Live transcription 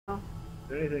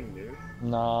there anything new?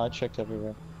 Nah, I checked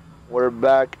everywhere. We're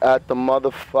back at the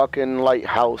motherfucking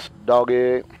lighthouse,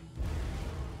 doggy.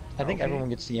 I think Okay. everyone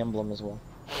gets the emblem as well.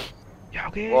 Yeah,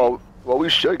 okay. Well, we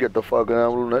should get the fucking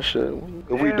emblem. That shit.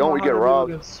 If we Damn, don't, we get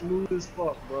robbed. looking smooth as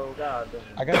fuck, bro. God damn.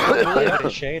 I got the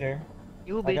shader.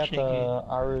 You I got bitch, the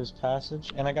Aru's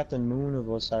passage, and I got the Moon of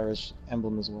Osiris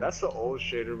emblem as well. That's the old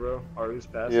shader, bro. Aru's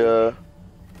passage. Yeah.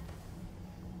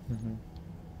 Mm-hmm.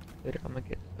 Dude, I'm gonna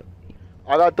get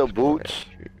I got the boots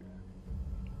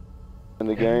in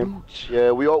the game. boots.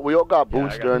 Yeah, we all got Yeah,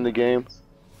 boots I got during the game.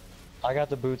 I got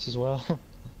the boots as well.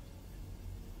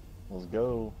 Let's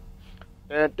go.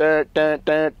 Dun, dun, dun,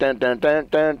 dun, dun, dun, dun,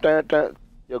 dun, dun, dun.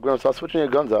 Yo, Grim, stop switching your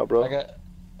guns out, bro.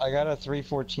 I got a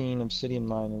 314 obsidian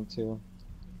mining too.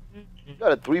 You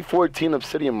got a 314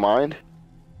 obsidian mind?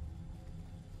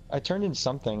 I turned in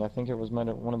something. I think it was one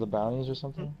of the bounties or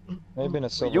something. May have been a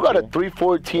silver. You got a tier.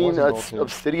 314 It wasn't gold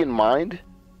obsidian mind?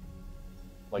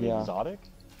 Like Yeah. exotic?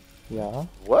 Yeah.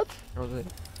 What? That was it.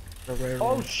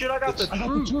 Oh shit! I got the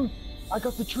truth. I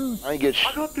got the truth. I ain't get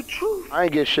I got the truth. I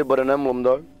ain't get shit but an emblem,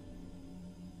 dog.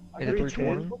 Is it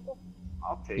 320?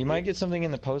 I'll take You it. might get something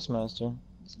in the postmaster.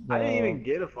 I didn't even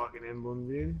get a fucking emblem,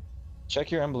 dude. Check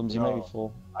your emblems. You might be No.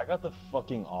 full. I got the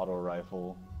fucking auto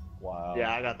rifle. Wow.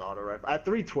 Yeah, I got the auto rifle. At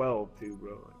 312 too,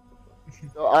 bro.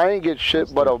 Yo, I ain't get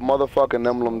shit but a motherfucking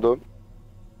emblem, dog.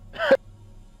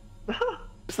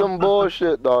 Some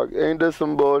bullshit, dog. Ain't this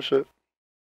some bullshit?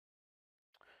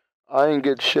 I ain't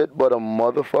get shit but a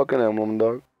motherfucking emblem,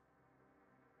 dog.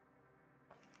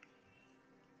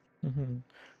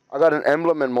 I got an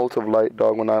emblem and motive light,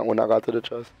 dog, when I got to the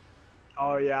chest.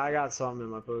 Oh yeah, I got something in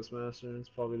my postmaster. It's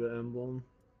probably the emblem.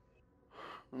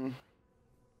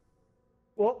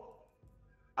 Well,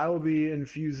 I will be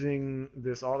infusing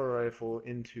this auto rifle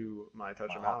into my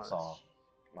touch of malice.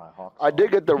 My hawk. I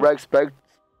did get the Red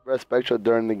Spectra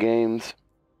during the games.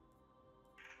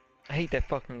 I hate that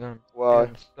fucking gun. Why?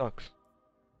 It sucks.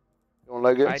 You don't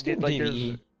like it? I did like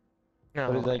PvE. this. No,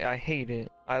 But it's like- I hate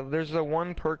it. There's the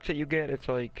one perk that you get. It's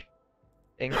like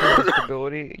increased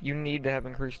stability. You need to have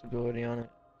increased stability on it.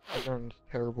 That gun's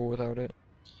terrible without it.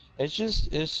 It's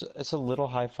just it's a little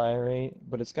high fire rate,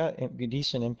 but it's got a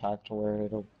decent impact to where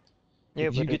it'll. Yeah,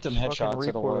 If but you get them its fucking headshots,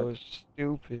 it'll recoil work. is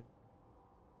stupid.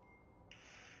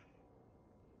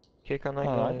 Kick on that I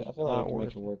don't know, gun I is feel like I not can worth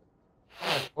make it work.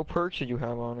 What perks did you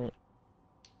have on it?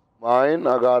 Mine,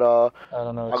 I got I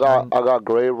don't know. I got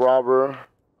Grave Robber,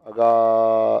 I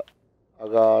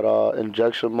got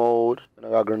injection mode, and I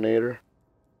got Grenader.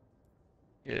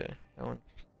 Yeah, that one's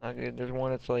not good. There's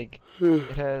one that's like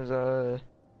it has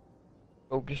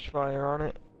focused fire on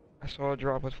it. I saw a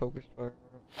drop with focused fire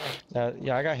on it.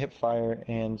 Yeah, I got hip fire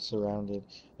and surrounded.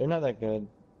 They're not that good,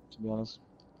 to be honest.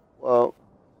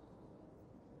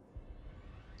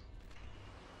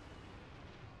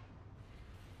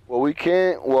 Well, we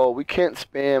can't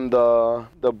spam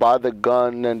the buy the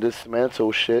gun and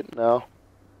dismantle shit now.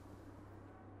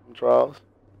 In trials.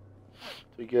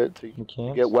 To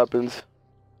get weapons.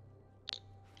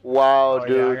 Wow, Oh,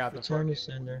 dude. yeah, I got the Return to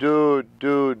sender.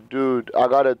 Dude. I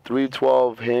got a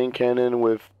 312 hand cannon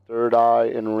with third eye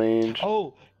and range.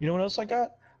 Oh, you know what else I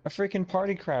got? A freaking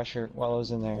party crasher while I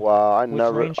was in there. Wow, I With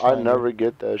never rangefinder.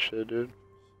 get that shit, dude.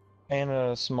 And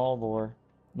a small bore.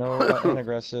 No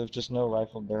aggressive, just no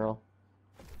rifle barrel.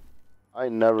 I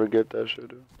never get that shit,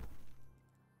 dude.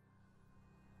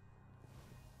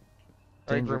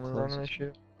 Alright, Danger Grim, we're running close. this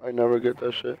shit. I never get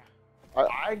that shit.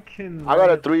 I can. I got a run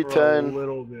it for 310. A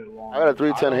little bit longer. I got a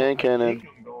 310 hand I cannon. think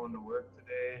I'm going to work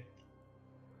today.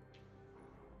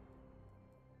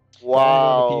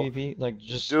 Wow. Wanna go to PvP? Like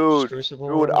just Dude, Crucible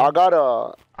or dude, whatever? I got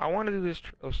a. I want to do this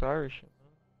Osiris shit.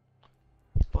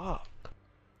 Fuck.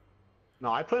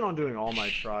 No, I plan on doing all my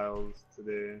trials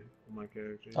today on my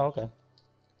character. Oh, okay.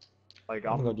 Like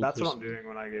I'm gonna do that's what I'm Crucible. doing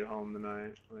when I get home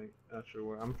tonight. Like after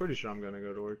work, I'm pretty sure I'm gonna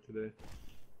go to work today.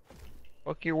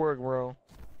 Fuck your work, bro.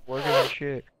 Work is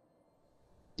shit.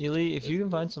 Ely, if you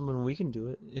can find someone, we can do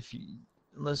it.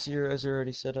 Unless you're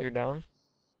already set up. You're down?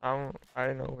 I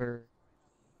didn't know what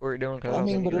we're doing. Cause I was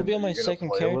mean, like, but it'll be on my You gonna second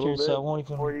play a character, little so I bit won't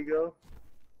even. before you go.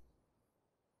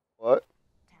 What?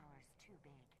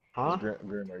 Huh?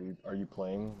 Grim, are you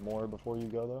playing more before you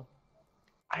go though?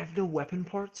 I have no weapon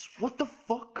parts. What the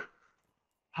fuck?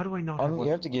 How do I not have You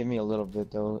weapon have to give me a little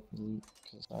bit though,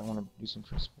 because I want to do some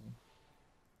Crucible.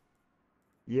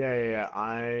 Yeah.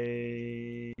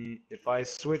 If I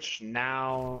switch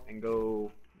now and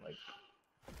go like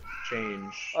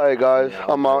change. Alright, guys, Yeah,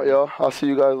 I'm out, yo. I'll see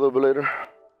you guys a little bit later.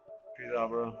 Peace out,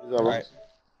 bro. Peace out, bro. Alright.